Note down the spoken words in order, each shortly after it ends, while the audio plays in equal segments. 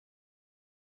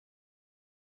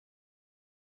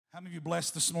How many of you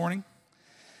blessed this morning?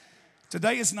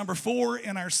 Today is number 4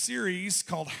 in our series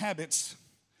called Habits.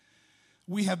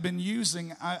 We have been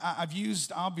using, I've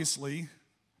used obviously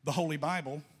the Holy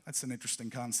Bible. That's an interesting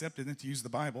concept, isn't it, to use the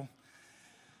Bible?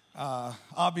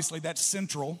 Obviously that's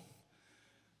central.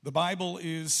 The Bible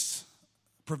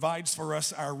provides for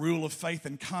us our rule of faith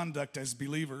and conduct as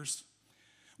believers.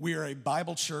 We are a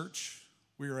Bible church.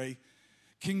 We are a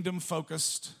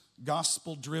kingdom-focused,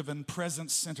 gospel-driven,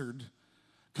 presence-centered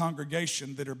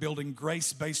congregation that are building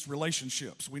grace-based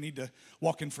relationships. We need to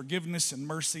walk in forgiveness and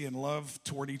mercy and love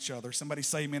toward each other. Somebody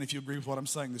say amen if you agree with what I'm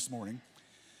saying this morning.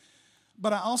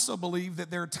 But I also believe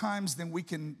that there are times then we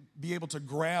can be able to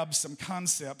grab some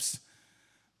concepts.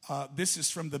 This is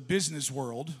from the business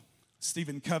world.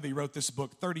 Stephen Covey wrote this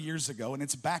book 30 years ago, and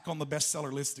it's back on the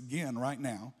bestseller list again right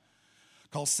now,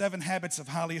 called 7 Habits of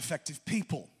Highly Effective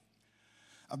People.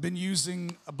 I've been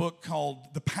using a book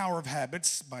called The Power of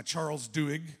Habits by Charles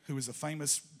Duhigg, who is a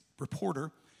famous reporter,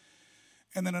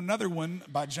 and then another one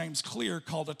by James Clear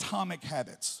called Atomic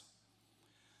Habits.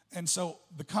 And so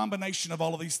the combination of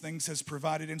all of these things has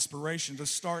provided inspiration to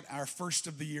start our first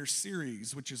of the year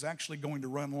series, which is actually going to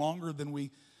run longer than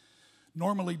we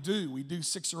normally do. We do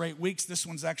 6 or 8 weeks. This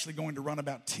one's actually going to run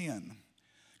about 10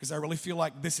 because I really feel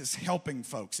like this is helping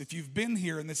folks. If you've been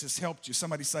here and this has helped you,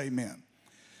 somebody say amen.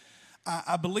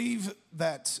 I believe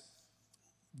that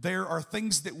there are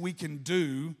things that we can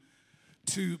do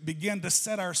to begin to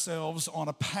set ourselves on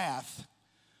a path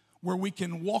where we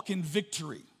can walk in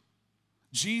victory.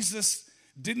 Jesus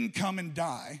didn't come and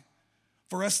die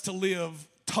for us to live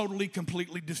totally,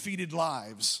 completely defeated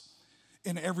lives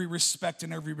in every respect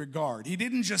and every regard. He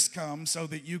didn't just come so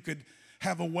that you could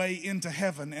have a way into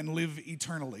heaven and live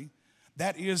eternally.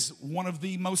 That is one of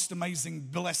the most amazing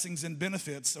blessings and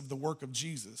benefits of the work of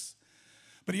Jesus.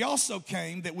 But he also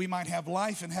came that we might have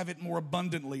life and have it more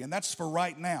abundantly, and that's for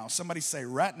right now. Somebody say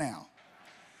right now.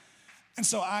 And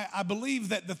so I believe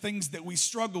that the things that we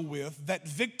struggle with that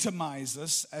victimize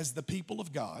us as the people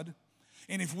of God,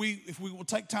 and if we will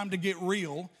take time to get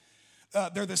real,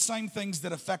 they're the same things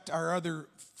that affect our other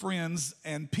friends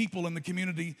and people in the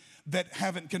community that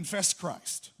haven't confessed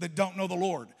Christ, that don't know the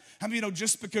Lord. How many of you know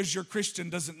just because you're Christian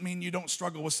doesn't mean you don't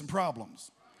struggle with some problems?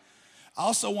 I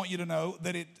also want you to know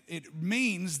that it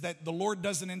means that the Lord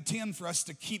doesn't intend for us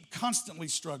to keep constantly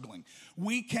struggling.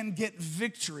 We can get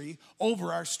victory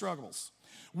over our struggles.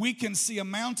 We can see a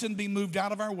mountain be moved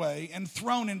out of our way and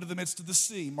thrown into the midst of the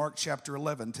sea, Mark chapter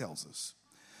 11 tells us.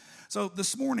 So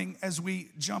this morning, as we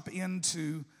jump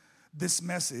into this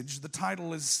message, the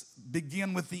title is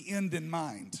Begin with the End in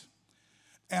Mind.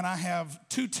 And I have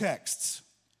two texts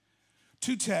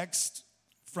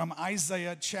from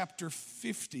Isaiah chapter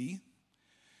 50.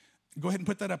 Go ahead and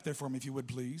put that up there for me, if you would,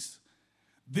 please.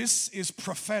 This is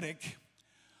prophetic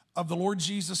of the Lord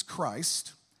Jesus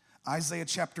Christ. Isaiah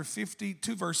chapter 50,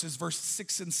 2 verses, verse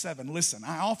 6 and 7. Listen,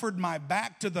 I offered my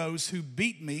back to those who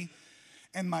beat me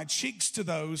and my cheeks to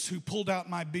those who pulled out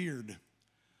my beard.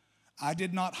 I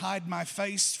did not hide my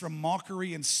face from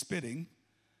mockery and spitting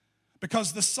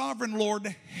because the sovereign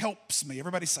Lord helps me.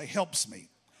 Everybody say, helps me.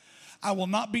 I will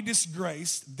not be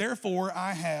disgraced. Therefore,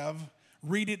 I have...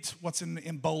 Read it, what's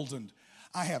emboldened.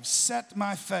 I have set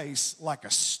my face like a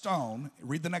stone.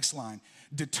 Read the next line.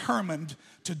 Determined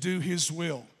to do his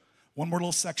will. One more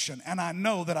little section. And I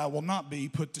know that I will not be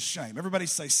put to shame. Everybody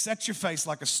say, set your face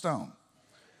like a stone.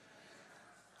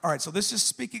 All right, so this is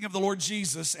speaking of the Lord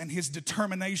Jesus and his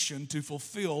determination to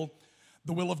fulfill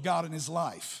the will of God in his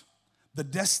life. The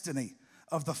destiny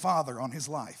of the Father on his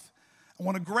life. I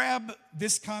want to grab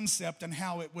this concept and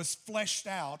how it was fleshed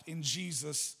out in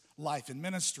Jesus' life and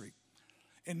ministry.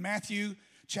 In Matthew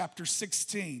chapter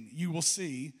 16, you will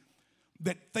see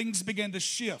that things begin to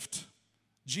shift.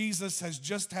 Jesus has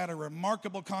just had a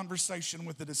remarkable conversation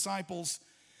with the disciples.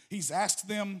 He's asked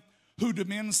them, who do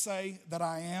men say that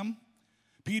I am?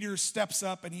 Peter steps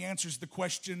up and he answers the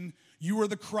question, you are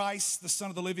the Christ, the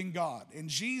Son of the living God. And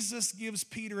Jesus gives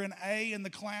Peter an A in the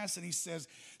class and he says,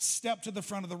 step to the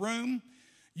front of the room.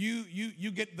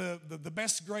 You get the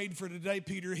best grade for today,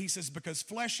 Peter. He says, because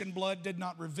flesh and blood did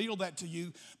not reveal that to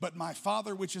you, but my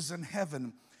Father which is in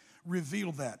heaven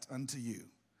revealed that unto you.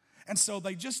 And so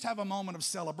they just have a moment of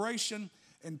celebration,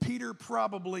 and Peter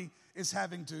probably is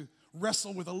having to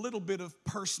wrestle with a little bit of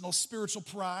personal spiritual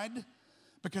pride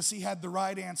because he had the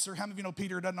right answer. How many of you know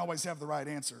Peter doesn't always have the right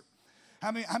answer?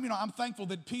 How many know I'm thankful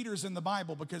that Peter's in the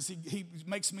Bible because he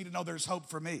makes me to know there's hope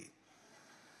for me.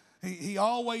 He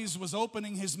always was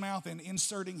opening his mouth and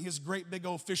inserting his great big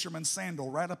old fisherman's sandal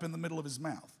right up in the middle of his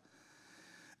mouth.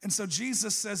 And so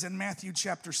Jesus says in Matthew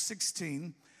chapter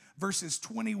 16, verses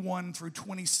 21 through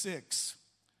 26,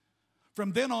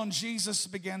 From then on, Jesus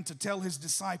began to tell his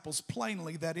disciples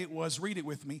plainly that it was, read it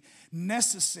with me,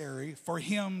 necessary for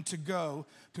him to go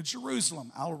to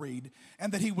Jerusalem, I'll read,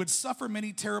 and that he would suffer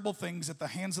many terrible things at the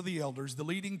hands of the elders, the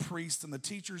leading priests, and the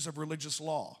teachers of religious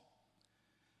law.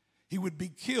 He would be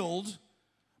killed,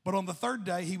 but on the third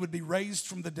day he would be raised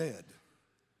from the dead.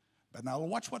 But now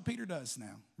watch what Peter does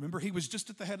now. Remember, he was just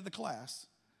at the head of the class.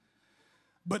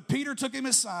 But Peter took him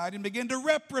aside and began to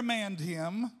reprimand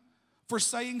him for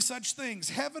saying such things.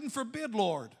 Heaven forbid,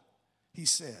 Lord, he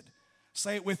said.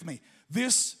 Say it with me.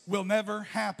 This will never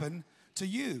happen to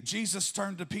you. Jesus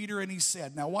turned to Peter and he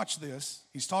said, now watch this.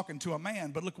 He's talking to a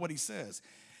man, but look what he says.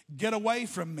 Get away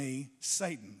from me,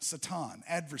 Satan, Satan,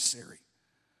 adversary.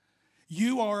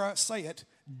 You are, say it,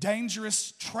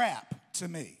 dangerous trap to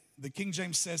me. The King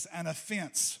James says an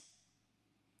offense.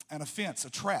 An offense, a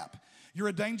trap. You're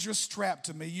a dangerous trap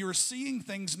to me. You're seeing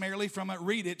things merely from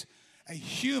a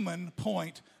human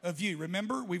point of view.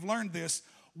 Remember, we've learned this.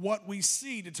 What we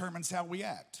see determines how we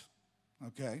act.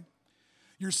 Okay?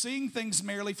 You're seeing things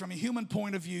merely from a human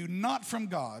point of view, not from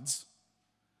God's.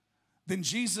 Then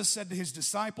Jesus said to his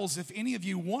disciples, if any of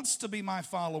you wants to be my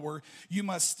follower, you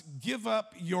must give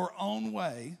up your own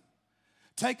way,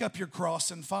 take up your cross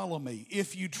and follow me.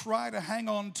 If you try to hang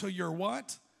on to your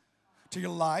what? To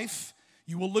your life,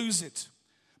 you will lose it.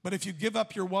 But if you give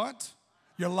up your what?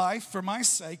 Your life for my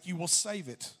sake, you will save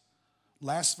it.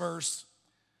 Last verse.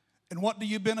 And what do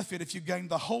you benefit if you gain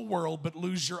the whole world but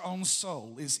lose your own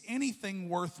soul? Is anything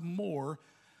worth more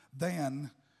than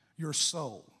your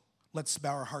soul? Let's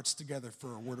bow our hearts together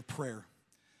for a word of prayer.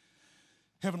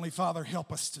 Heavenly Father,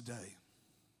 help us today.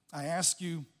 I ask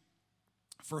you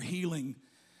for healing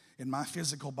in my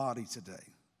physical body today.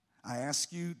 I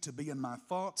ask you to be in my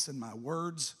thoughts and my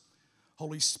words.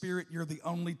 Holy Spirit, you're the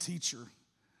only teacher.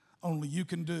 Only you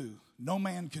can do. No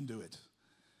man can do it.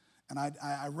 And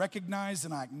I recognize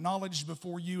and I acknowledge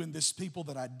before you and this people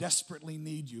that I desperately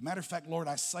need you. Matter of fact, Lord,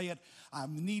 I say it, I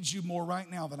need you more right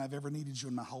now than I've ever needed you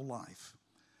in my whole life.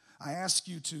 I ask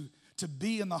you to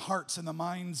be in the hearts and the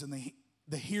minds and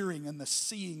the hearing and the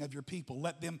seeing of your people.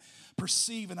 Let them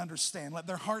perceive and understand. Let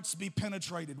their hearts be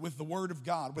penetrated with the word of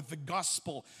God, with the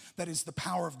gospel that is the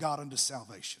power of God unto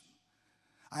salvation.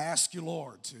 I ask you,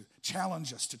 Lord, to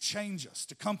challenge us, to change us,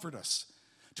 to comfort us,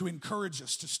 to encourage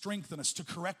us, to strengthen us, to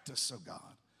correct us, oh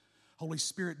God. Holy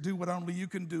Spirit, do what only you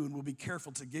can do, and we'll be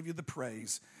careful to give you the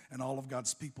praise. And all of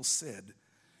God's people said,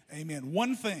 amen.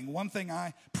 One thing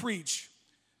I preach,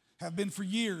 have been for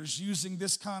years using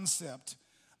this concept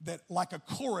that like a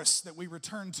chorus that we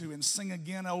return to and sing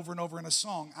again over and over in a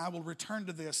song, I will return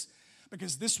to this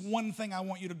because this one thing I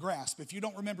want you to grasp. If you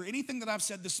don't remember anything that I've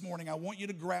said this morning, I want you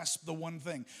to grasp the one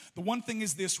thing. The one thing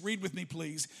is this, read with me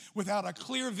please. Without a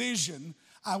clear vision,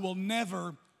 I will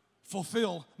never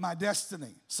fulfill my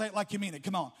destiny. Say it like you mean it,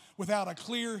 come on. Without a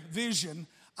clear vision,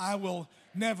 I will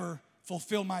never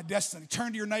fulfill my destiny.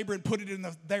 Turn to your neighbor and put it in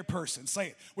their person. Say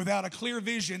it. Without a clear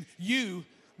vision, you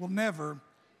will never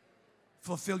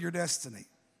fulfill your destiny.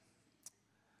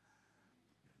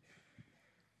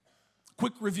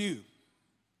 Quick review.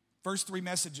 First three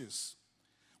messages.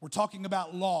 We're talking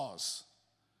about laws.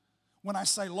 When I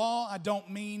say law, I don't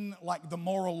mean like the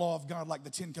moral law of God, like the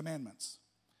Ten Commandments.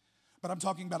 But I'm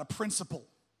talking about a principle.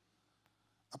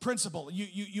 A principle.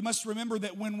 You must remember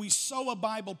that when we sow a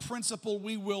Bible principle,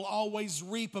 we will always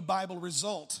reap a Bible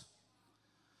result.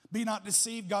 Be not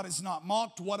deceived, God is not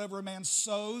mocked. Whatever a man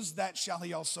sows, that shall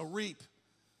he also reap.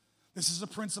 This is a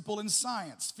principle in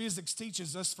science. Physics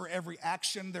teaches us for every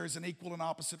action, there is an equal and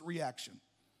opposite reaction.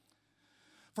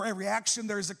 For every action,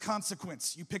 there is a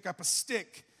consequence. You pick up a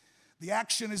stick, the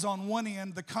action is on one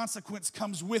end, the consequence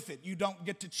comes with it. You don't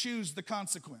get to choose the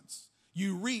consequence.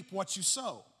 You reap what you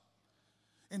sow.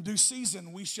 In due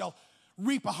season, we shall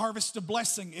reap a harvest of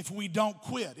blessing if we don't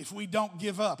quit, if we don't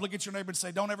give up. Look at your neighbor and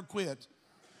say, don't ever quit.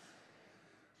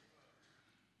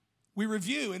 We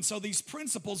review, and so these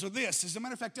principles are this. As a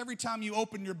matter of fact, every time you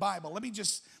open your Bible, let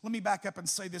me back up and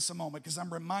say this a moment because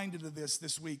I'm reminded of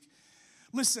this week.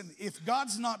 Listen, if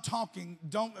God's not talking,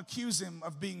 don't accuse him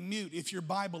of being mute if your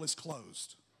Bible is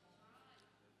closed.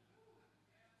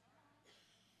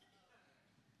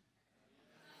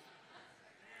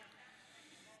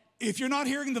 If you're not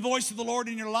hearing the voice of the Lord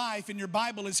in your life and your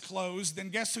Bible is closed, then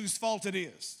guess whose fault it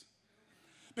is?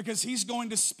 Because he's going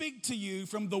to speak to you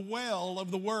from the well of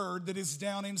the word that is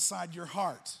down inside your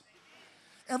heart.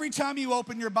 Every time you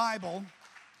open your Bible,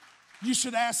 you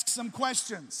should ask some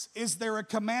questions. Is there a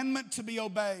commandment to be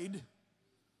obeyed?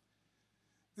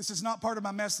 This is not part of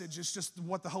my message. It's just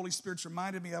what the Holy Spirit's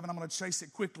reminded me of, and I'm going to chase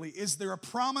it quickly. Is there a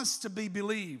promise to be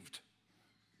believed?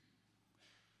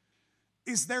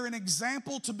 Is there an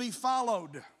example to be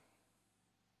followed?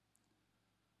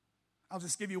 I'll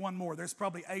just give you one more. There's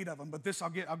probably 8 of them, but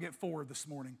I'll get 4 this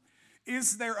morning.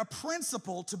 Is there a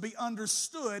principle to be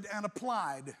understood and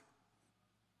applied?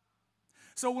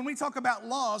 So when we talk about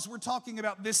laws, we're talking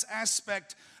about this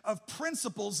aspect of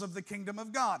principles of the kingdom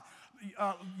of God.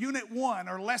 Unit 1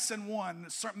 or lesson 1,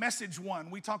 message 1,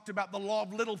 we talked about the law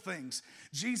of little things.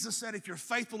 Jesus said, if you're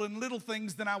faithful in little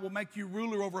things, then I will make you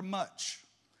ruler over much.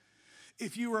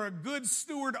 If you are a good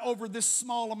steward over this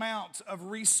small amount of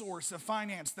resource, of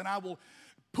finance, then I will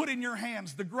put in your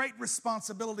hands the great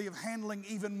responsibility of handling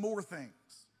even more things.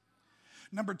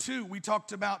 Number 2, we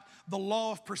talked about the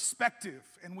law of perspective,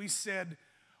 and we said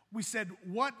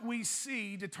what we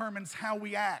see determines how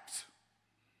we act.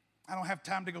 I don't have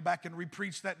time to go back and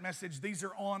repreach that message. These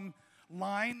are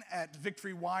online at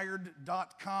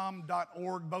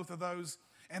victorywired.com.org, both of those,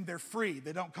 and they're free.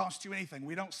 They don't cost you anything.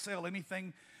 We don't sell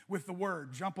anything with the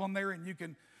word. Jump on there and you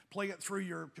can play it through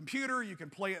your computer. You can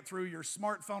play it through your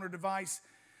smartphone or device.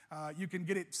 You can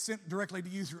get it sent directly to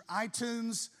you through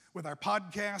iTunes with our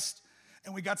podcast.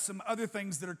 And we got some other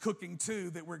things that are cooking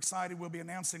too that we're excited we'll be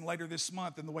announcing later this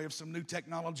month in the way of some new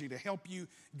technology to help you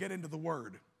get into the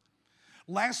Word.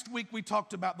 Last week we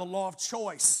talked about the law of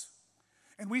choice.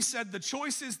 And we said the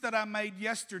choices that I made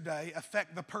yesterday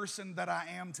affect the person that I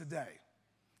am today.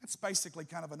 That's basically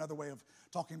kind of another way of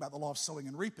talking about the law of sowing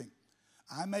and reaping.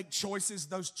 I make choices,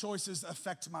 those choices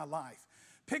affect my life.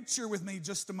 Picture with me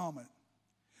just a moment.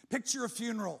 Picture a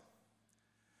funeral.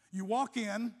 You walk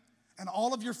in and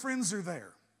all of your friends are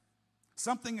there.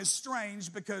 Something is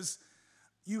strange because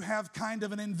you have kind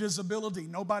of an invisibility.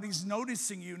 Nobody's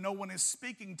noticing you. No one is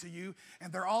speaking to you.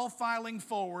 And they're all filing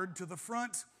forward to the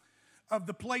front of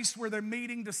the place where they're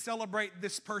meeting to celebrate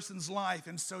this person's life.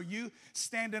 And so you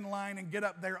stand in line and get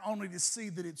up there only to see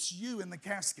that it's you in the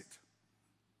casket.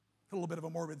 A little bit of a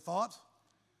morbid thought.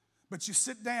 But you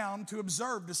sit down to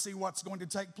observe to see what's going to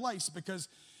take place because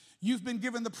you've been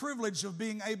given the privilege of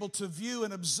being able to view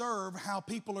and observe how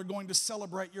people are going to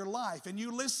celebrate your life. And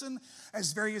you listen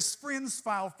as various friends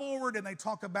file forward and they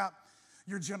talk about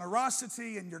your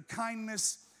generosity and your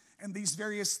kindness and these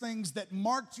various things that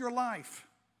marked your life.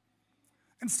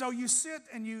 And so you sit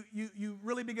and you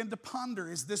really begin to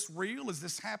ponder, is this real? Is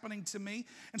this happening to me?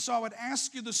 And so I would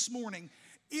ask you this morning,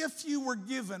 if you were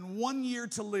given 1 year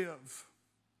to live,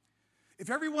 if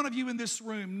every one of you in this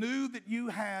room knew that you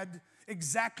had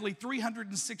exactly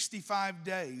 365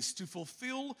 days to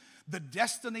fulfill the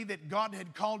destiny that God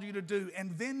had called you to do,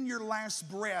 and then your last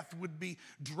breath would be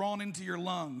drawn into your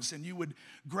lungs and you would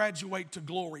graduate to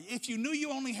glory. If you knew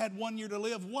you only had 1 year to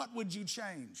live, what would you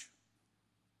change?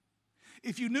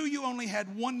 If you knew you only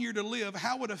had 1 year to live,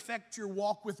 how would it affect your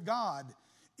walk with God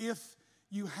if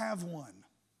you have one?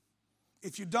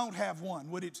 If you don't have one,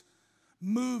 would it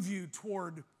move you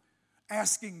toward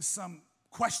asking some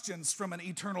questions from an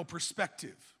eternal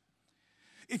perspective?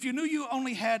 If you knew you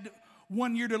only had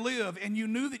 1 year to live and you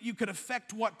knew that you could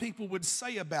affect what people would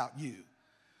say about you,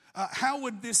 how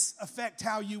would this affect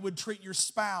how you would treat your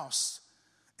spouse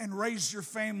and raise your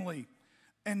family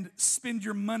and spend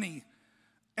your money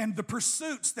and the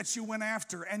pursuits that you went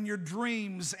after and your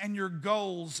dreams and your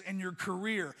goals and your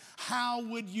career? How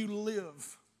would you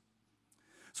live?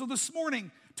 So this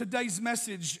morning, today's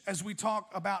message, as we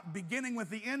talk about beginning with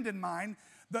the end in mind,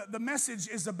 the message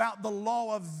is about the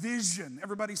law of vision.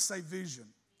 Everybody say vision.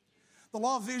 The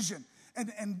law of vision.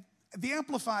 And the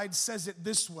Amplified says it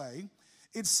this way.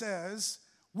 It says,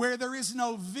 where there is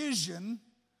no vision,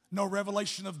 no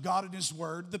revelation of God and His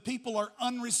Word, the people are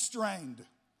unrestrained.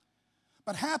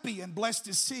 But happy and blessed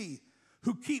is he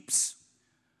who keeps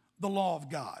the law of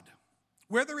God.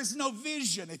 Where there is no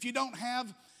vision, if you don't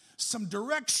have some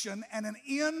direction and an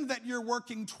end that you're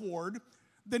working toward,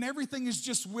 then everything is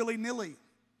just willy-nilly.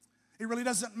 It really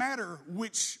doesn't matter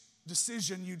which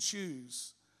decision you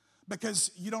choose because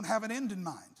you don't have an end in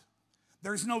mind.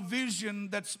 There's no vision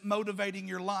that's motivating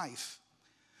your life.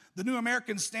 The New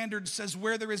American Standard says,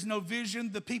 where there is no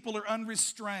vision, the people are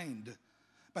unrestrained,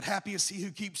 but happy is he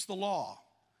who keeps the law.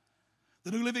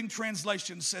 The New Living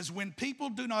Translation says, when people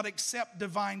do not accept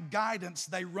divine guidance,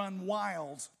 they run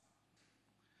wild.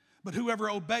 But whoever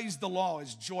obeys the law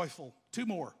is joyful. 2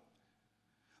 more.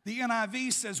 The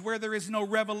NIV says, where there is no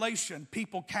revelation,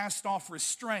 people cast off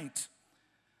restraint.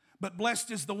 But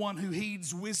blessed is the one who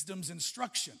heeds wisdom's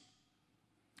instruction.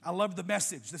 I love the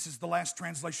Message. This is the last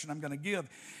translation I'm going to give.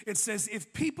 It says,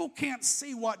 if people can't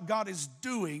see what God is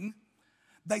doing,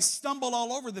 they stumble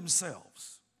all over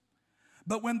themselves.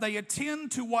 But when they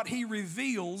attend to what He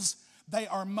reveals, they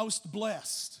are most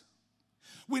blessed.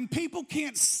 When people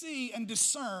can't see and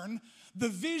discern the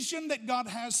vision that God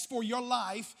has for your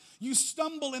life, you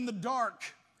stumble in the dark,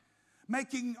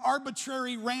 making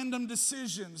arbitrary, random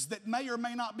decisions that may or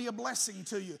may not be a blessing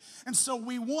to you. And so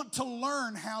we want to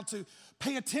learn how to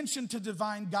pay attention to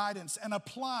divine guidance and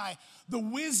apply the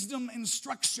wisdom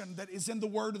instruction that is in the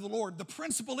word of the Lord. The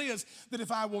principle is that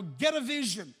if I will get a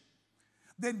vision,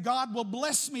 then God will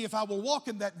bless me if I will walk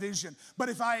in that vision. But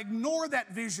if I ignore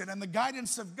that vision and the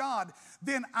guidance of God,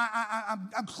 then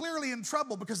I'm clearly in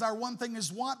trouble, because our one thing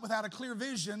is what? Without a clear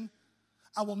vision,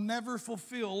 I will never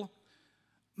fulfill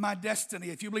my destiny.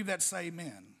 If you believe that, say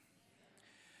amen.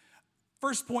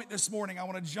 First point this morning, I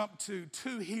want to jump to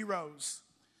two heroes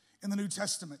in the New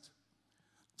Testament.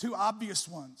 Two obvious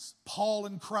ones, Paul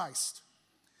and Christ,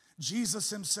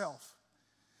 Jesus himself.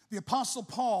 The Apostle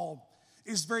Paul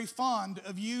is very fond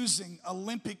of using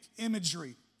Olympic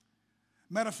imagery,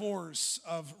 metaphors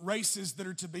of races that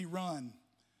are to be run,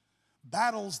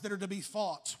 battles that are to be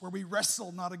fought, where we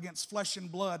wrestle not against flesh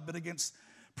and blood, but against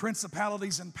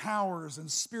principalities and powers and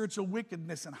spiritual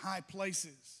wickedness in high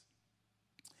places.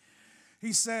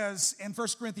 He says in 1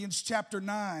 Corinthians chapter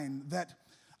 9 that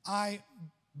I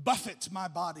buffet my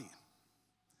body.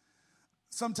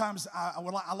 Sometimes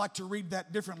I like to read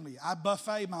that differently. I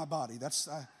buffet my body.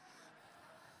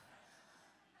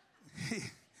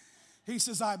 He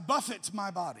says, I buffet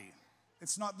my body.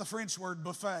 It's not the French word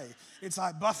buffet. It's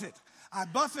I buffet. I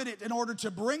buffet it in order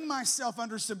to bring myself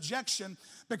under subjection,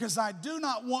 because I do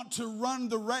not want to run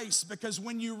the race, because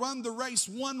when you run the race,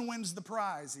 one wins the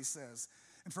prize, he says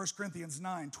in 1 Corinthians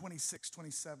 9, 26,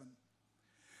 27.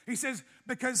 He says,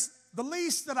 because the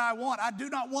least that I want, I do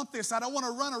not want this. I don't want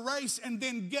to run a race and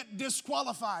then get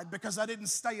disqualified because I didn't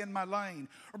stay in my lane,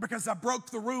 or because I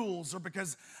broke the rules, or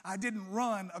because I didn't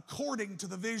run according to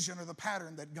the vision or the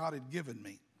pattern that God had given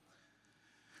me.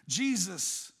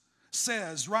 Jesus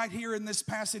says right here in this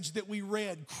passage that we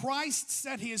read, Christ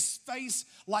set his face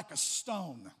like a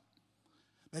stone.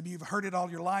 Maybe you've heard it all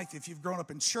your life if you've grown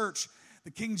up in church.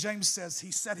 The King James says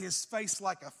he set his face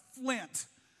like a flint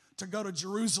to go to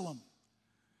Jerusalem.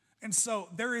 And so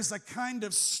there is a kind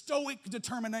of stoic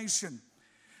determination.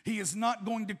 He is not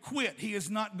going to quit. He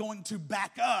is not going to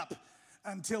back up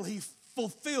until he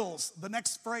fulfills. The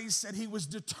next phrase said he was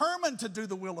determined to do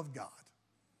the will of God.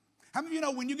 How many of you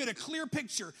know when you get a clear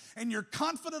picture and you're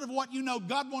confident of what you know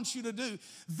God wants you to do,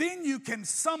 then you can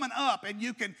summon up and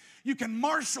you can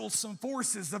marshal some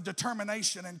forces of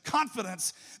determination and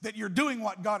confidence that you're doing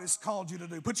what God has called you to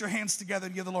do. Put your hands together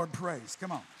and give the Lord praise.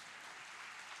 Come on.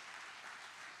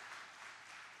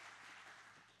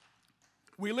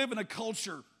 We live in a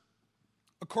culture,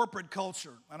 a corporate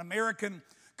culture, an American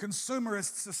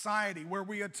consumerist society where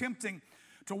we are attempting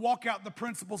to walk out the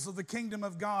principles of the kingdom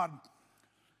of God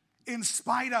in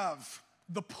spite of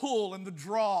the pull and the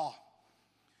draw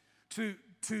to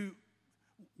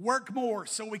work more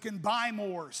so we can buy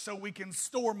more, so we can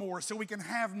store more, so we can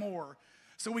have more,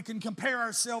 so we can compare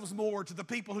ourselves more to the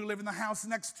people who live in the house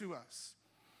next to us,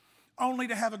 only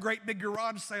to have a great big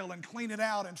garage sale and clean it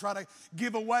out and try to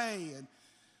give away, and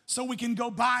so we can go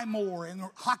buy more and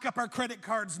hock up our credit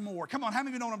cards more. Come on, how many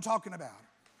of you know what I'm talking about?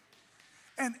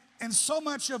 And so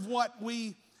much of what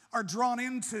we are drawn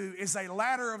into is a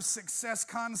ladder of success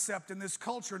concept in this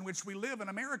culture in which we live in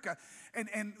America.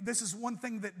 And this is one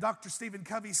thing that Dr. Stephen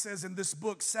Covey says in this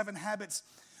book, 7 Habits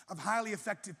of Highly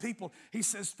Effective People. He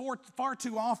says far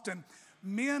too often,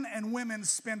 men and women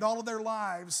spend all of their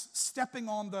lives stepping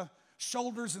on the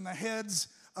shoulders and the heads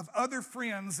of other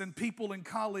friends and people and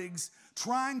colleagues,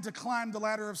 trying to climb the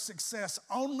ladder of success,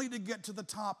 only to get to the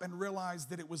top and realize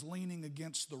that it was leaning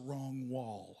against the wrong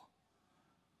wall.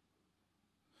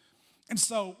 And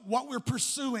so what we're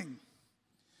pursuing,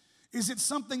 is it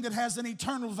something that has an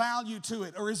eternal value to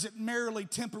it, or is it merely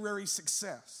temporary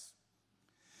success?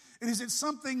 And is it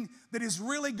something that is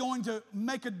really going to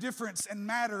make a difference and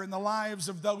matter in the lives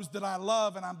of those that I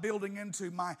love and I'm building into,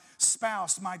 my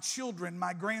spouse, my children,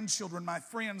 my grandchildren, my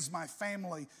friends, my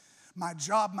family, my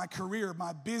job, my career,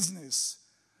 my business,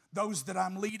 those that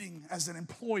I'm leading as an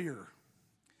employer?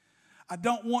 I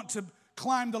don't want to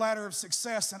climb the ladder of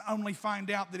success and only find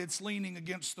out that it's leaning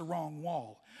against the wrong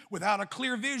wall. Without a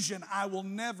clear vision, I will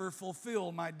never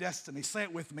fulfill my destiny. Say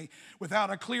it with me.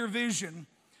 Without a clear vision,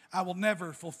 I will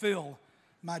never fulfill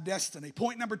my destiny.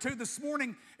 Point number 2 this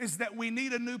morning is that we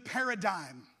need a new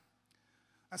paradigm.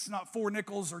 That's not 4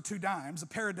 nickels or 2 dimes. A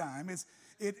paradigm is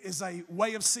a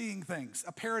way of seeing things.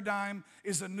 A paradigm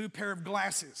is a new pair of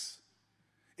glasses.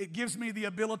 It gives me the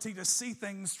ability to see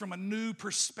things from a new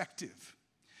perspective.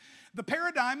 The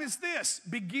paradigm is this: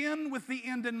 begin with the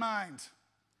end in mind.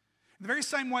 The very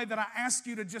same way that I ask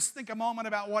you to just think a moment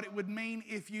about what it would mean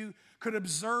if you could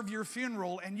observe your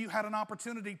funeral and you had an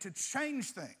opportunity to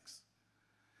change things.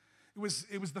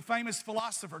 It was the famous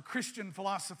philosopher, Christian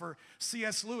philosopher,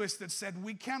 C.S. Lewis, that said,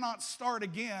 we cannot start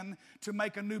again to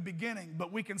make a new beginning,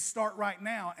 but we can start right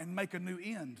now and make a new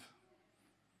end.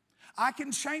 I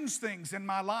can change things in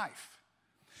my life.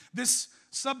 This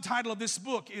subtitle of this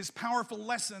book is Powerful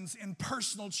Lessons in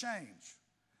Personal Change.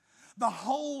 The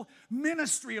whole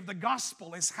ministry of the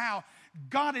gospel is how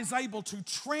God is able to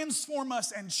transform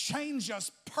us and change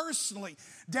us personally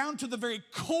down to the very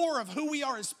core of who we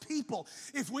are as people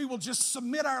if we will just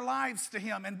submit our lives to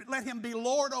Him and let Him be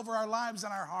Lord over our lives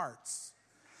and our hearts.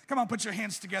 Come on, put your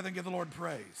hands together and give the Lord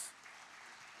praise.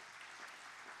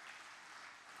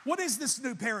 What is this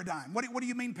new paradigm? What do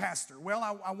you mean, Pastor? Well,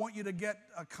 I want you to get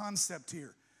a concept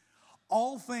here.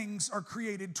 All things are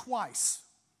created twice.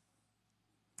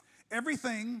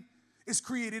 Everything is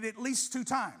created at least 2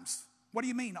 times. What do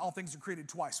you mean all things are created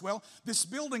twice? Well, this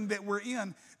building that we're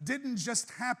in didn't just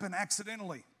happen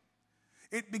accidentally.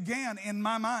 It began in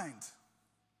my mind.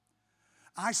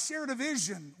 I shared a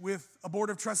vision with a board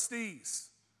of trustees.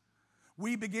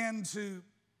 We began to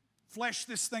flesh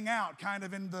this thing out kind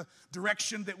of in the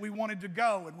direction that we wanted to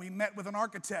go, and we met with an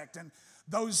architect, and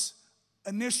those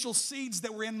initial seeds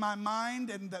that were in my mind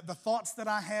and the thoughts that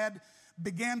I had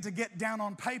began to get down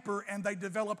on paper, and they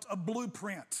developed a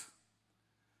blueprint.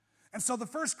 And so the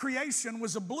first creation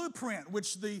was a blueprint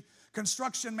which the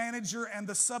construction manager and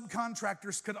the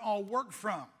subcontractors could all work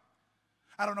from.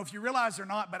 I don't know if you realize or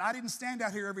not, but I didn't stand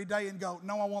out here every day and go,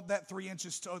 no, I want that 3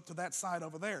 inches to that side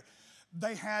over there.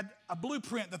 They had a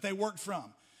blueprint that they worked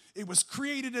from. It was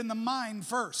created in the mind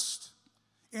first,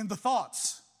 in the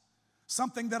thoughts.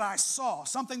 Something that I saw,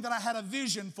 something that I had a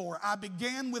vision for. I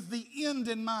began with the end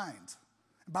in mind.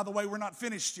 And by the way, we're not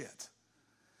finished yet.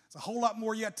 There's a whole lot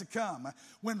more yet to come.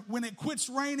 When it quits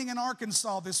raining in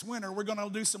Arkansas this winter, we're going to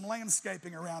do some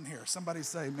landscaping around here. Somebody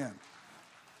say amen.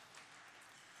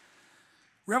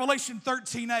 Revelation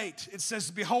 13:8, it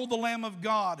says, behold the Lamb of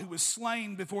God who was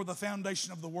slain before the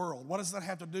foundation of the world. What does that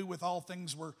have to do with all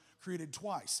things were created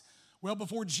twice? Well,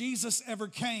 before Jesus ever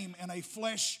came in a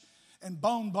flesh and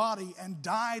bone body and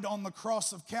died on the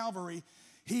cross of Calvary,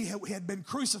 he had been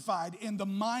crucified in the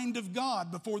mind of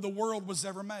God before the world was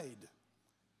ever made.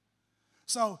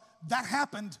 So that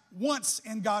happened once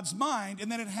in God's mind, and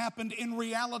then it happened in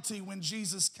reality when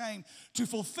Jesus came to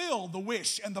fulfill the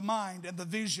wish and the mind and the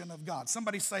vision of God.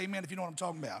 Somebody say amen if you know what I'm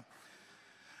talking about.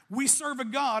 We serve a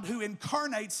God who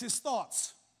incarnates His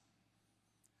thoughts.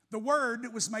 The Word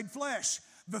was made flesh.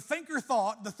 The thinker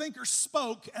thought, the thinker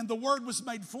spoke, and the Word was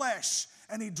made flesh,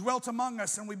 and He dwelt among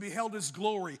us, and we beheld His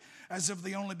glory as of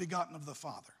the only begotten of the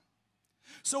Father.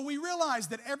 So we realize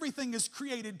that everything is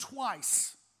created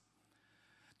twice.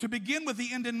 To begin with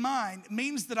the end in mind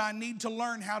means that I need to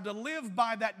learn how to live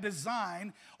by that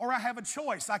design, or I have a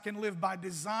choice. I can live by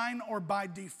design or by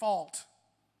default.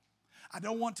 I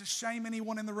don't want to shame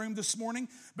anyone in the room this morning,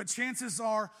 but chances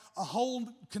are a whole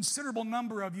considerable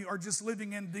number of you are just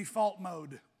living in default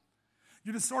mode.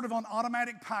 You're just sort of on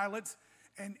automatic pilot,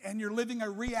 and you're living a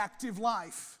reactive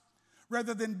life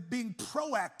rather than being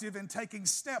proactive and taking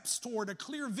steps toward a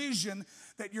clear vision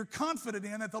that you're confident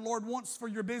in that the Lord wants for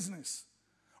your business,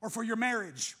 or for your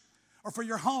marriage, or for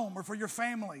your home, or for your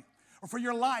family, or for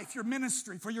your life, your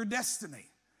ministry, for your destiny.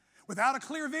 Without a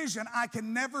clear vision, I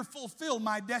can never fulfill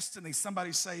my destiny.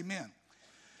 Somebody say amen.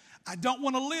 I don't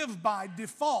want to live by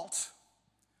default,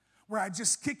 where I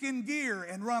just kick in gear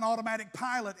and run automatic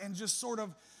pilot and just sort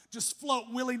of just float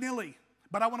willy-nilly.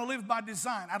 But I want to live by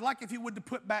design. I'd like if you would to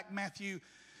put back Matthew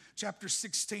chapter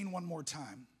 16 one more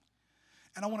time.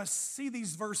 And I want to see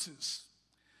these verses,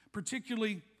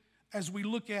 particularly as we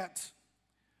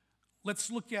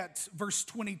let's look at verse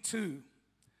 22.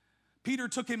 Peter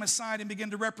took him aside and began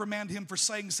to reprimand him for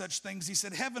saying such things. He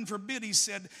said, heaven forbid, he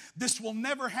said, this will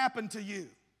never happen to you.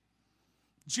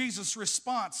 Jesus'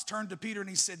 response turned to Peter and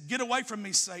he said, get away from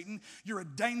me, Satan. You're a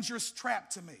dangerous trap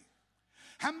to me.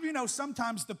 How many of you know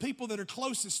sometimes the people that are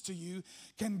closest to you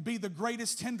can be the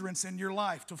greatest hindrance in your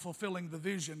life to fulfilling the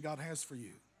vision God has for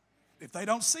you? If they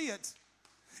don't see it,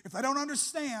 if they don't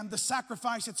understand the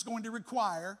sacrifice it's going to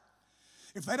require,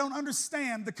 if they don't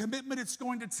understand the commitment it's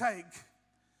going to take,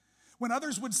 when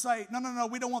others would say, no,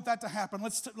 we don't want that to happen.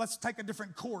 Let's take a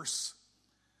different course.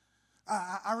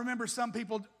 I remember some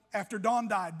people, after Dawn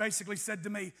died, basically said to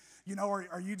me,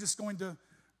 are you just going to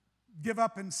give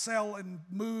up and sell and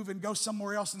move and go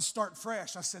somewhere else and start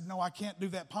fresh? I said, no, I can't do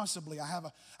that possibly. I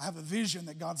have a vision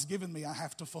that God's given me I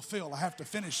have to fulfill. I have to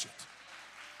finish it.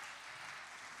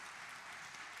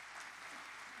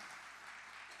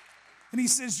 And he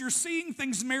says, you're seeing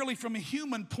things merely from a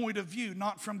human point of view,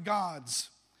 not from God's.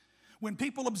 When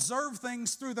people observe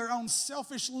things through their own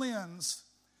selfish lens,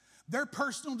 their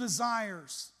personal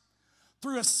desires,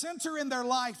 through a center in their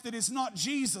life that is not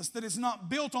Jesus, that is not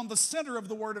built on the center of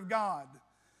the Word of God,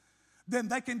 then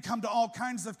they can come to all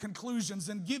kinds of conclusions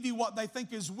and give you what they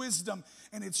think is wisdom,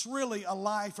 and it's really a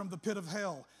lie from the pit of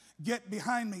hell. Get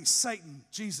behind me, Satan,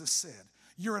 Jesus said.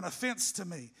 You're an offense to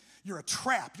me. You're a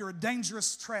trap. You're a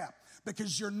dangerous trap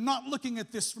because you're not looking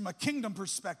at this from a kingdom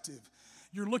perspective.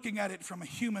 You're looking at it from a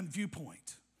human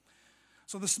viewpoint.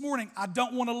 So this morning, I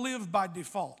don't want to live by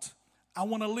default. I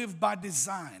want to live by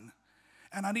design.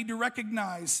 And I need to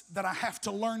recognize that I have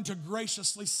to learn to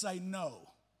graciously say no.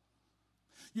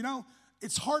 You know,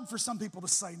 it's hard for some people to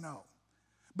say no.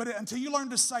 But until you learn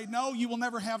to say no, you will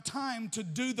never have time to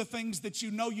do the things that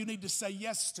you know you need to say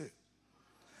yes to.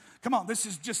 Come on, this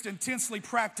is just intensely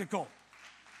practical.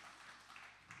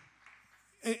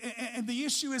 And the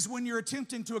issue is when you're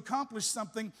attempting to accomplish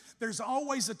something, there's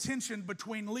always a tension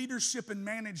between leadership and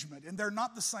management, and they're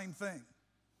not the same thing.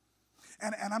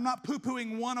 And I'm not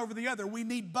poo-pooing one over the other. We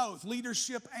need both,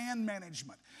 leadership and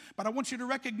management. But I want you to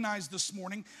recognize this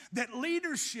morning that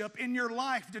leadership in your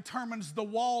life determines the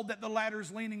wall that the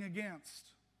ladder's leaning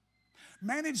against.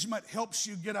 Management helps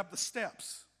you get up the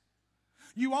steps.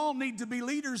 You all need to be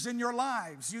leaders in your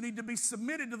lives. You need to be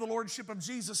submitted to the Lordship of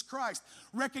Jesus Christ,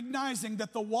 recognizing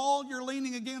that the wall you're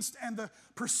leaning against and the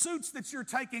pursuits that you're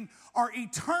taking are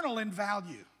eternal in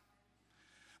value.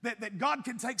 That God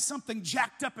can take something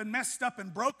jacked up and messed up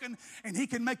and broken, and He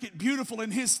can make it beautiful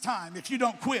in His time if you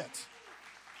don't quit.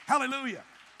 Hallelujah.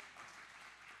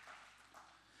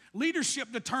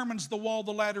 Leadership determines the wall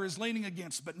the ladder is leaning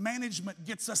against, but management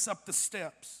gets us up the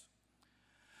steps.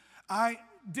 I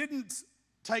didn't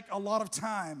take a lot of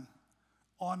time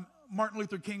on Martin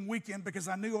Luther King weekend because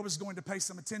I knew I was going to pay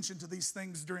some attention to these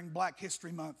things during Black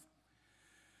History Month.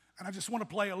 And I just want to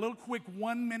play a little quick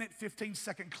 1 minute,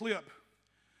 15-second clip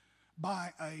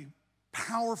by a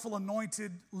powerful,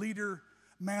 anointed leader,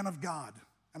 man of God.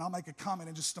 And I'll make a comment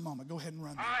in just a moment. Go ahead and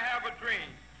run that. I have a dream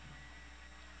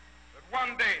that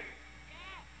one day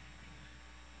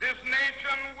this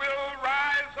nation will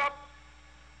rise up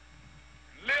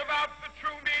and live out the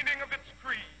true meaning of its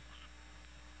creeds.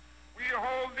 We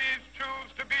hold these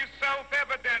truths to be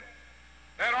self-evident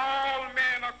that all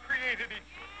men are created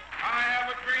equal. I have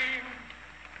a dream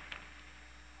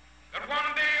that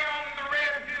one day on the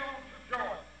red hills of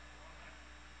Georgia,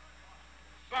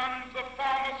 sons of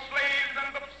former slaves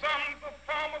and the sons of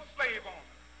former slave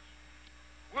owners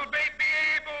will be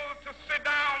able to sit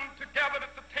down together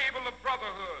at the table of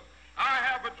brotherhood. I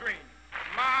have a dream.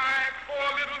 My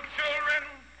 4 little children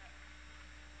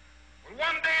will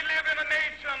one day live in a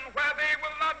nation where they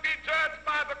will not be judged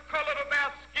by the color of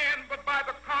their skin, but by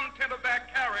the content of their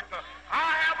character.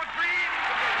 I have a dream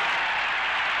today.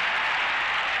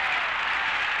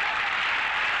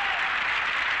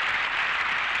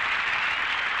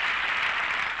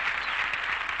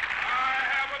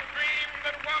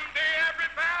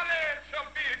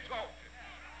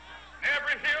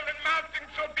 Every hill and mountain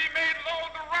shall be made low,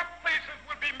 the rough places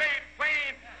will be made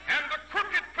plain, and the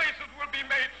crooked places will be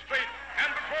made straight, and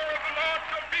the glory of the Lord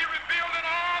shall be revealed, and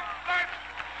all flesh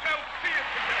shall see it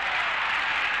together.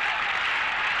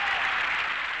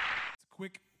 It's a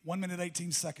quick 1 minute,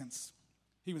 18 seconds.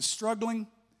 He was struggling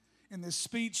in this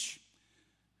speech,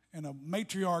 and a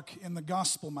matriarch in the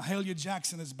gospel, Mahalia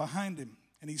Jackson, is behind him,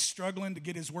 and he's struggling to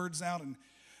get his words out, and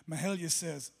Mahalia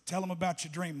says, "Tell him about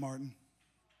your dream, Martin."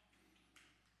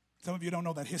 Some of you don't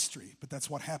know that history, but that's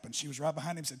what happened. She was right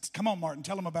behind him and said, "Come on, Martin,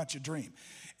 tell him about your dream."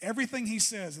 Everything he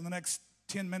says in the next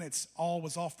 10 minutes, all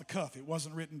was off the cuff. It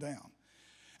wasn't written down.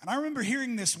 And I remember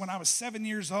hearing this when I was 7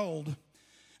 years old. And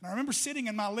I remember sitting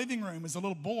in my living room as a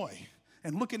little boy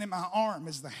and looking at my arm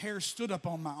as the hair stood up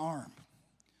on my arm.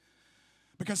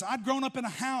 Because I'd grown up in a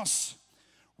house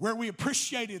where we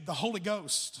appreciated the Holy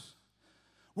Ghost,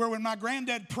 where when my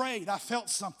granddad prayed, I felt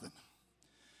something.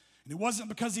 And it wasn't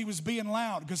because he was being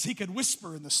loud, because he could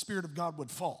whisper and the Spirit of God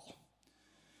would fall.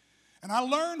 And I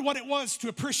learned what it was to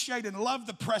appreciate and love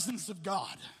the presence of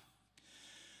God.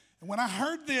 And when I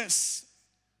heard this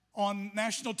on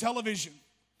national television,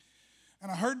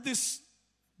 and I heard this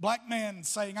black man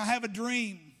saying, "I have a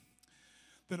dream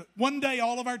that one day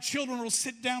all of our children will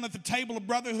sit down at the table of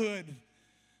brotherhood,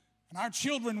 and our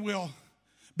children will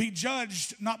be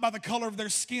judged not by the color of their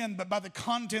skin, but by the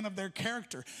content of their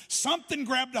character," something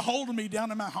grabbed a hold of me down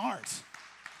in my heart.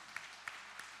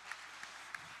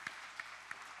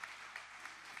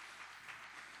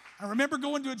 I remember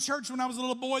going to a church when I was a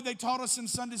little boy. They taught us in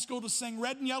Sunday school to sing,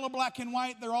 "Red and yellow, black and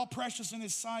white, they're all precious in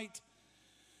His sight."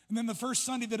 And then the first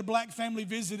Sunday that a black family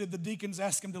visited, the deacons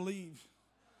asked him to leave.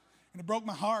 And it broke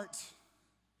my heart.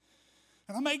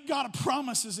 And I made God a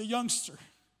promise as a youngster.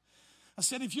 I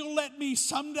said, if you'll let me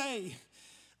someday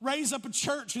raise up a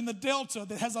church in the Delta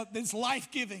that's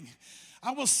life-giving,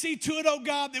 I will see to it, oh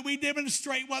God, that we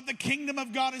demonstrate what the kingdom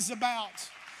of God is about.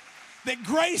 That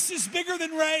grace is bigger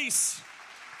than race.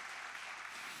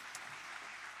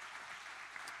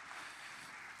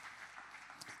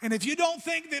 And if you don't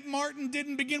think that Martin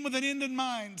didn't begin with an end in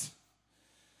mind,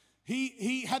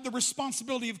 he had the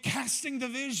responsibility of casting the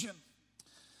vision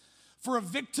for a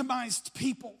victimized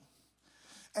people,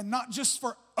 and not just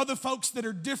for other folks that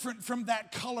are different from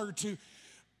that color to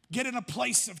get in a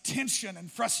place of tension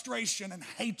and frustration and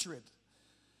hatred.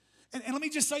 And let me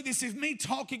just say this, if me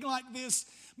talking like this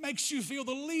makes you feel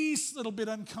the least little bit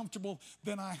uncomfortable,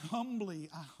 then I humbly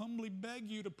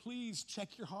beg you to please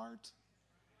check your heart.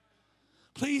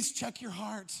 Please check your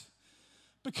heart.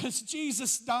 Because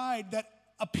Jesus died that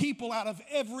a people out of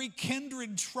every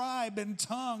kindred, tribe, and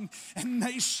tongue and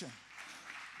nation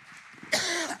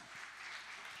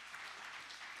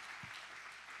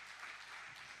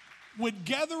would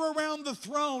gather around the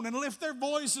throne and lift their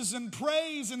voices in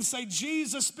praise and say,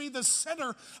 Jesus be the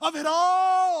center of it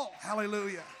all.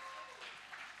 Hallelujah.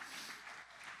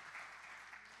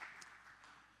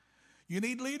 You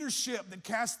need leadership that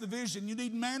casts the vision. You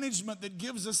need management that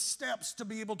gives us steps to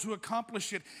be able to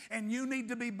accomplish it. And you need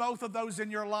to be both of those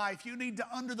in your life. You need to,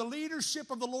 under the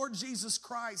leadership of the Lord Jesus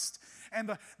Christ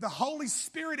and the Holy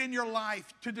Spirit in your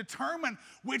life, to determine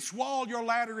which wall your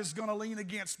ladder is going to lean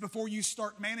against before you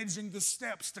start managing the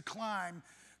steps to climb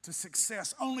to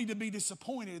success, only to be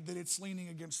disappointed that it's leaning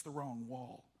against the wrong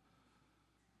wall.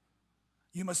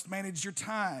 You must manage your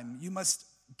time. You must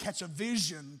catch a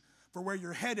vision for where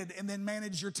you're headed, and then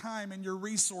manage your time and your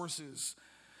resources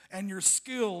and your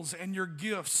skills and your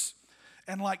gifts.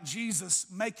 And like Jesus,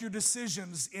 make your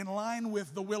decisions in line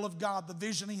with the will of God, the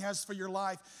vision He has for your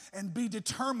life, and be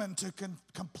determined to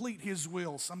complete His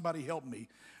will. Somebody help me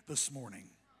this morning.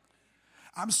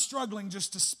 I'm struggling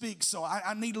just to speak, so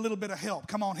I need a little bit of help.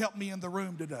 Come on, help me in the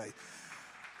room today.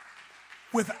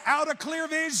 Without a clear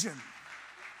vision,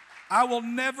 I will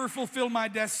never fulfill my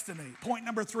destiny. Point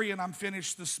number 3, and I'm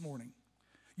finished this morning.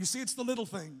 You see, it's the little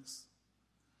things.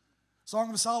 Song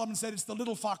of Solomon said it's the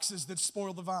little foxes that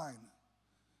spoil the vine.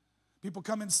 People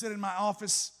come and sit in my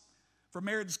office for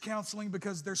marriage counseling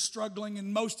because they're struggling,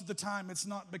 and most of the time it's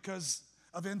not because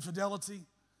of infidelity.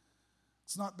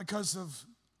 It's not because of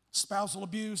spousal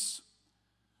abuse,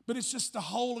 but it's just a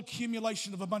whole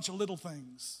accumulation of a bunch of little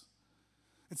things.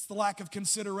 It's the lack of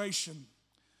consideration.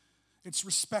 It's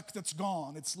respect that's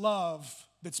gone. It's love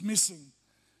that's missing.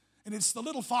 And it's the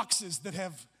little foxes that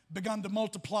have begun to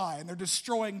multiply, and they're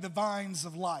destroying the vines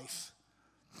of life.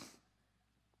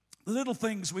 The little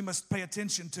things we must pay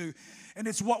attention to. And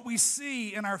it's what we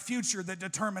see in our future that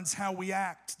determines how we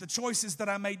act. The choices that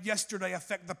I made yesterday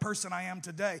affect the person I am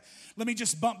today. Let me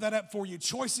just bump that up for you.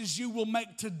 Choices you will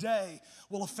make today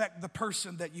will affect the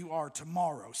person that you are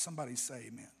tomorrow. Somebody say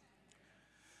amen.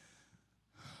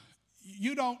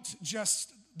 You don't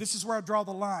just, this is where I draw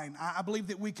the line. I believe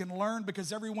that we can learn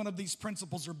because every one of these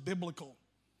principles are biblical.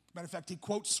 Matter of fact, he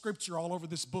quotes scripture all over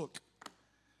this book.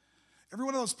 Every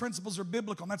one of those principles are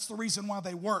biblical, and that's the reason why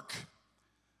they work.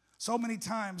 So many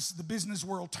times the business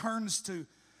world turns to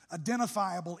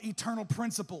identifiable, eternal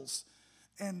principles,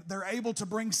 and they're able to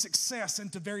bring success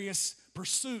into various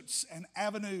pursuits and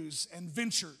avenues and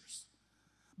ventures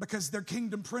because they're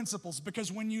kingdom principles.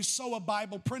 Because when you sow a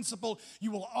Bible principle, you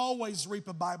will always reap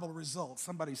a Bible result.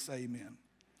 Somebody say amen.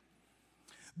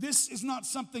 This is not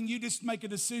something you just make a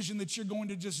decision that you're going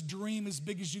to just dream as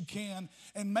big as you can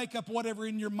and make up whatever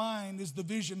in your mind is the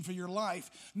vision for your life.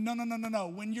 No.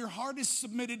 When your heart is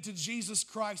submitted to Jesus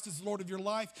Christ as the Lord of your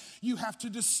life, you have to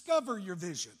discover your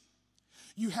vision.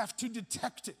 You have to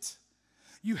detect it.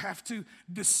 You have to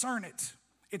discern it.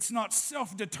 It's not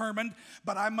self-determined,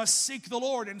 but I must seek the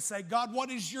Lord and say, God, what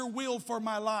is your will for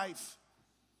my life?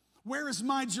 Where is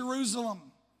my Jerusalem?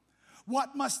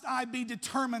 What must I be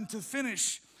determined to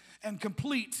finish and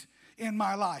complete in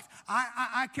my life?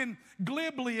 I can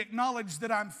glibly acknowledge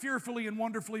that I'm fearfully and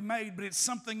wonderfully made, but it's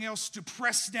something else to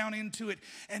press down into it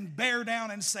and bear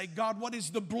down and say, God, what is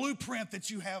the blueprint that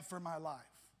you have for my life?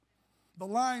 The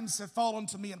lines have fallen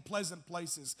to me in pleasant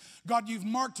places. God, you've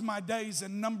marked my days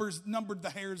and numbered the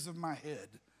hairs of my head.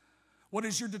 What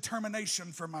is your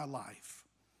determination for my life?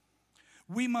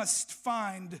 We must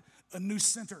find a new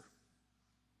center.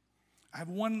 I have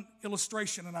one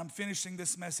illustration and I'm finishing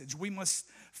this message. We must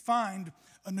find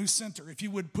a new center. If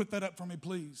you would put that up for me,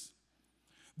 please.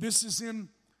 This is in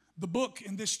the book,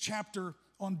 in this chapter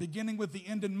on beginning with the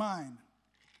end in mind.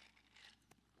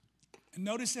 And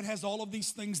notice it has all of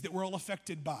these things that we're all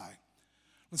affected by.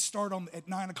 Let's start at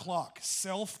 9 o'clock.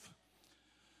 Self,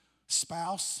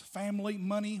 spouse, family,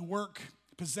 money, work,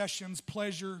 possessions,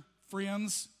 pleasure,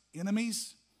 friends,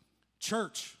 enemies,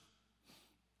 church.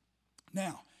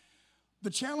 Now, the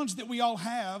challenge that we all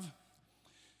have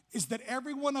is that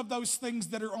every one of those things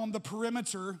that are on the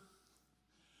perimeter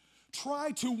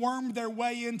try to worm their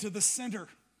way into the center.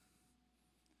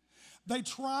 They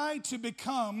try to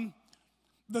become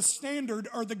the standard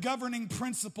or the governing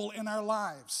principle in our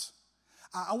lives.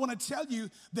 I want to tell you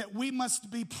that we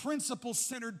must be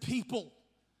principle-centered people.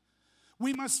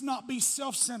 We must not be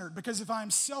self-centered, because if I'm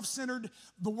self-centered,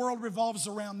 the world revolves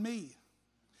around me.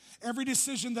 Every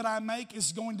decision that I make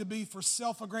is going to be for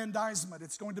self-aggrandizement.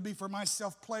 It's going to be for my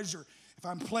self-pleasure. If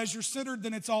I'm pleasure-centered,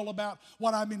 then it's all about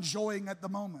what I'm enjoying at the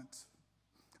moment.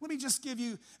 Let me just give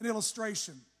you an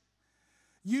illustration.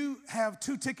 You have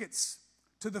 2 tickets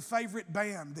to the favorite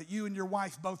band that you and your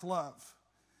wife both love.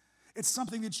 It's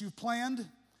something that you've planned,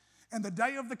 and the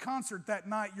day of the concert that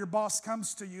night, your boss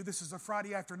comes to you. This is a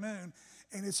Friday afternoon,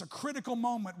 and it's a critical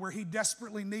moment where he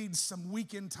desperately needs some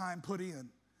weekend time put in.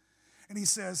 And he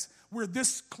says, we're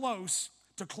this close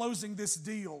to closing this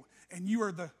deal, and you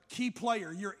are the key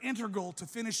player. You're integral to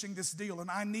finishing this deal,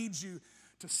 and I need you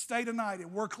to stay tonight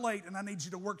and work late, and I need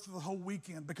you to work through the whole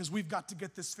weekend because we've got to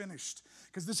get this finished,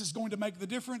 because this is going to make the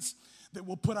difference that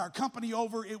will put our company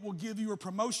over. It will give you a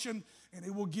promotion, and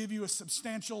it will give you a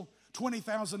substantial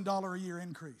 $20,000 a year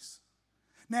increase.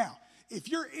 Now, if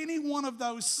you're any one of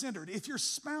those centered, if you're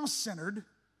spouse-centered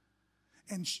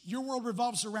and your world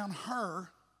revolves around her,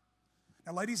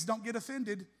 now ladies, don't get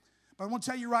offended, but I want to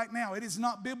tell you right now, it is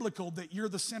not biblical that you're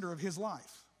the center of his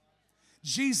life.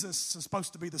 Jesus is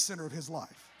supposed to be the center of his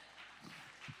life.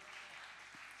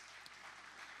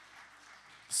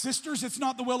 Sisters, it's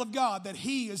not the will of God that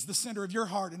he is the center of your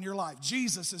heart and your life.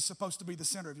 Jesus is supposed to be the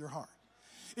center of your heart.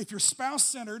 If you're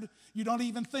spouse-centered, you don't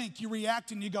even think. You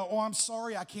react and you go, oh, I'm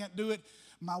sorry, I can't do it.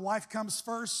 My wife comes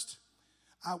first.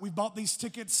 We bought these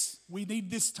tickets. We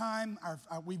need this time.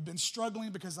 We've been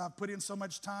struggling because I've put in so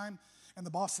much time. And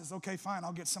the boss says, okay, fine,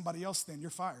 I'll get somebody else then.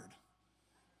 You're fired.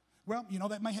 Well, you know,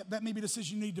 that may be a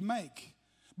decision you need to make.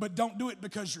 But don't do it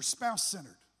because you're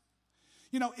spouse-centered.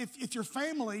 You know, if your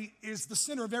family is the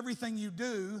center of everything you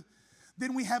do,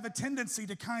 then we have a tendency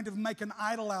to kind of make an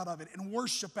idol out of it and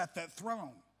worship at that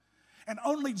throne. And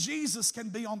only Jesus can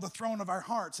be on the throne of our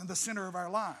hearts and the center of our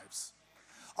lives.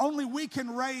 Only we can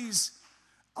raise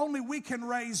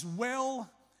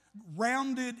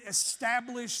well-rounded,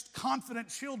 established, confident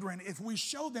children if we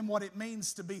show them what it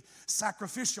means to be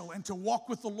sacrificial and to walk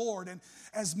with the Lord, and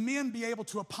as men be able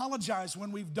to apologize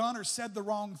when we've done or said the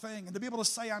wrong thing and to be able to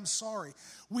say, I'm sorry.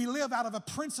 We live out of a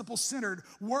principle-centered,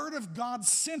 Word of God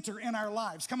center in our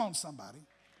lives. Come on, somebody.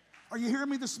 Are you hearing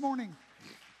me this morning?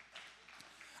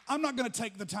 I'm not going to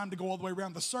take the time to go all the way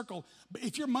around the circle, but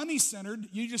if you're money-centered,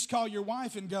 you just call your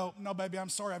wife and go, no, baby, I'm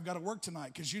sorry, I've got to work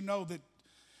tonight, because you know that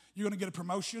you're going to get a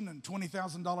promotion and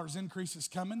 $20,000 increase is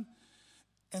coming.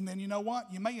 And then you know what?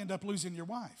 You may end up losing your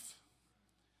wife.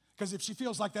 Because if she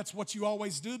feels like that's what you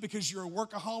always do because you're a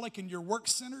workaholic and you're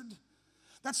work-centered,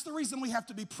 that's the reason we have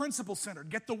to be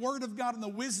principle-centered. Get the Word of God and the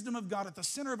wisdom of God at the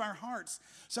center of our hearts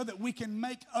so that we can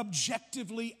make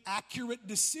objectively accurate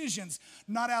decisions,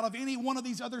 not out of any one of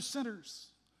these other centers,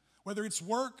 whether it's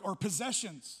work or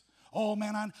possessions. Oh,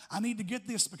 man, I need to get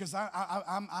this because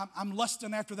I'm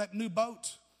lusting after that new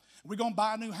boat. We're going to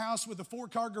buy a new house with a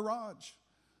 4-car garage.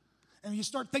 And you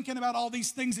start thinking about all these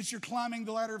things that you're climbing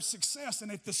the ladder of success.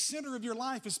 And if the center of your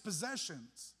life is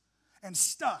possessions and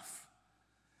stuff,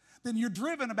 then you're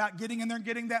driven about getting in there and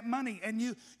getting that money. And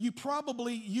you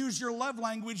probably use your love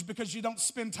language because you don't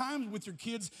spend time with your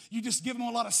kids. You just give them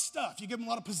a lot of stuff. You give them a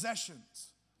lot of possessions.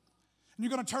 And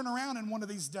you're going to turn around in one of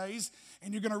these days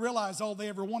and you're going to realize all they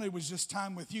ever wanted was just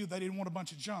time with you. They didn't want a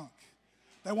bunch of junk.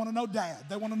 They want to know dad.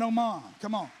 They want to know mom.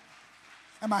 Come on.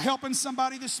 Am I helping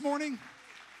somebody this morning?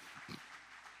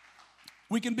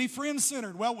 We can be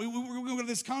friend-centered. Well, we're going to go to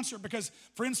this concert because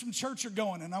friends from church are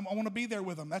going, and I want to be there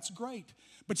with them. That's great.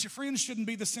 But your friends shouldn't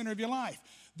be the center of your life.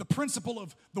 The principle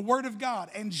of the Word of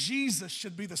God and Jesus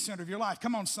should be the center of your life.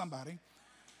 Come on, somebody.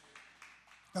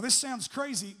 Now, this sounds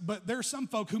crazy, but there are some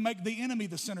folk who make the enemy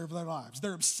the center of their lives.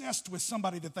 They're obsessed with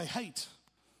somebody that they hate.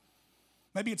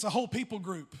 Maybe it's a whole people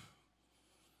group.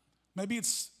 Maybe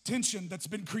it's tension that's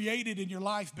been created in your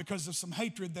life because of some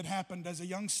hatred that happened as a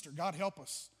youngster. God help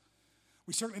us.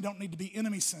 We certainly don't need to be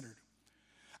enemy-centered.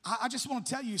 I just want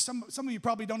to tell you, some of you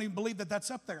probably don't even believe that that's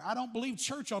up there. I don't believe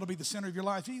church ought to be the center of your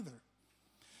life either.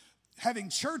 Having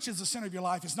church as the center of your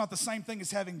life is not the same thing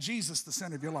as having Jesus the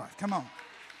center of your life. Come on.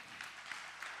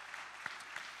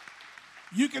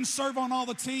 You can serve on all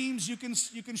the teams. You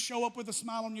can show up with a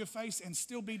smile on your face and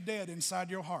still be dead inside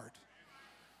your heart.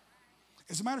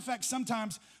 As a matter of fact,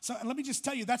 sometimes, let me just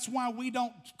tell you, that's why we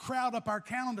don't crowd up our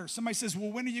calendar. Somebody says,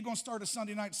 well, when are you going to start a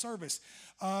Sunday night service?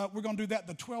 We're going to do that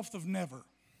the 12th of never.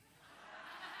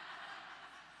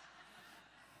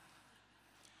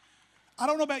 I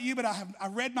don't know about you, but I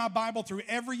read my Bible through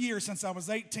every year since I was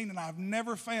 18, and I've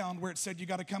never found where it said you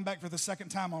got to come back for the second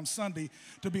time on Sunday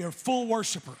to be a full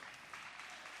worshiper.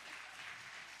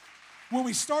 When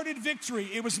we started Victory,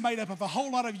 it was made up of a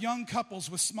whole lot of young couples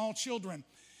with small children.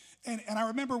 And I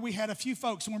remember we had a few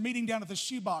folks, and we're meeting down at the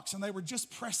Shoebox, and they were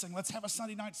just pressing, let's have a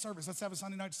Sunday night service, let's have a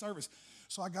Sunday night service.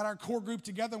 So I got our core group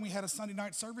together, and we had a Sunday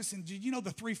night service, and did you know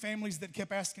the 3 families that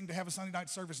kept asking to have a Sunday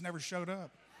night service never showed up?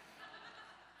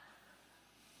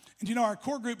 And you know, our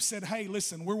core group said, hey,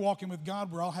 listen, we're walking with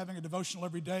God. We're all having a devotional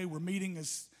every day. We're meeting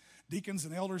as deacons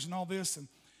and elders and all this, and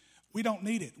we don't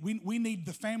need it. We need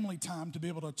the family time to be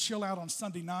able to chill out on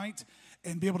Sunday night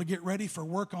and be able to get ready for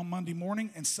work on Monday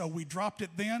morning. And so we dropped it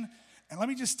then. And let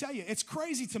me just tell you, it's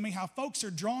crazy to me how folks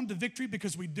are drawn to Victory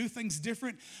because we do things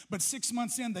different. But 6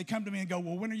 months in, they come to me and go,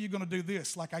 well, when are you going to do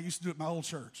this like I used to do at my old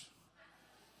church?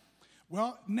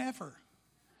 Well, never.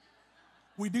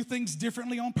 We do things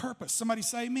differently on purpose. Somebody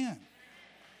say amen.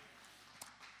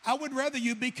 I would rather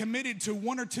you be committed to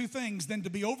 1 or 2 things than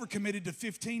to be overcommitted to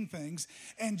 15 things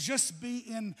and just be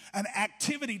in an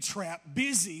activity trap,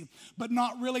 busy, but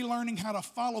not really learning how to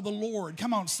follow the Lord.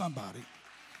 Come on, somebody.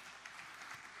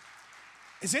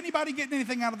 Is anybody getting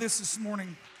anything out of this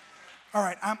morning? All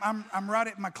right, I'm right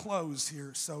at my close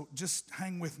here, so just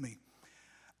hang with me.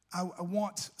 I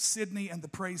want Sydney and the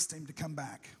praise team to come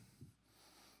back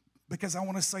because I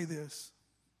want to say this.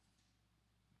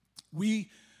 We,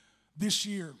 this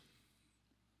year,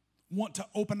 want to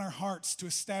open our hearts to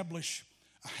establish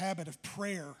a habit of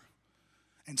prayer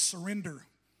and surrender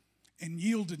and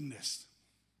yieldedness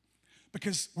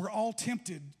because we're all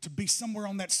tempted to be somewhere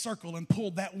on that circle and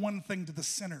pull that one thing to the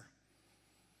center.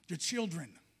 Your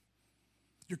children,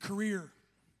 your career.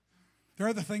 There are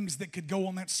other things that could go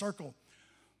on that circle.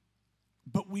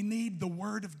 But we need the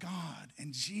Word of God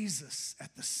and Jesus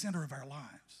at the center of our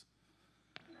lives.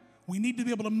 We need to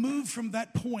be able to move from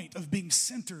that point of being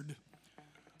centered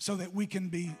so that we can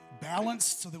be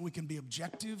balanced, so that we can be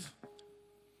objective,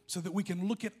 so that we can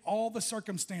look at all the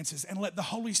circumstances and let the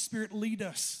Holy Spirit lead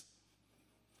us.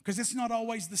 Because it's not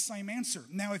always the same answer.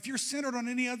 Now, if you're centered on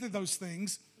any other of those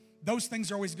things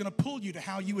are always going to pull you to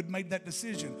how you would make that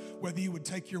decision, whether you would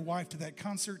take your wife to that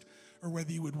concert or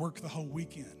whether you would work the whole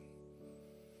weekend.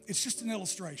 It's just an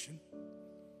illustration.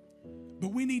 But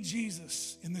we need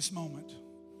Jesus in this moment.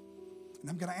 And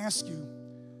I'm going to ask you,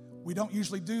 we don't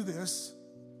usually do this,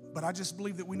 but I just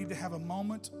believe that we need to have a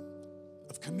moment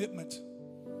of commitment.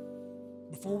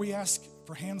 Before we ask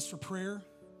for hands for prayer,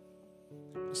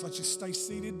 just let you stay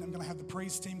seated. I'm going to have the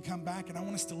praise team come back, and I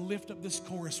want us to lift up this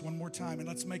chorus one more time, and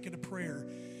let's make it a prayer.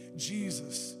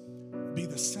 Jesus, be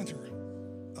the center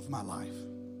of my life.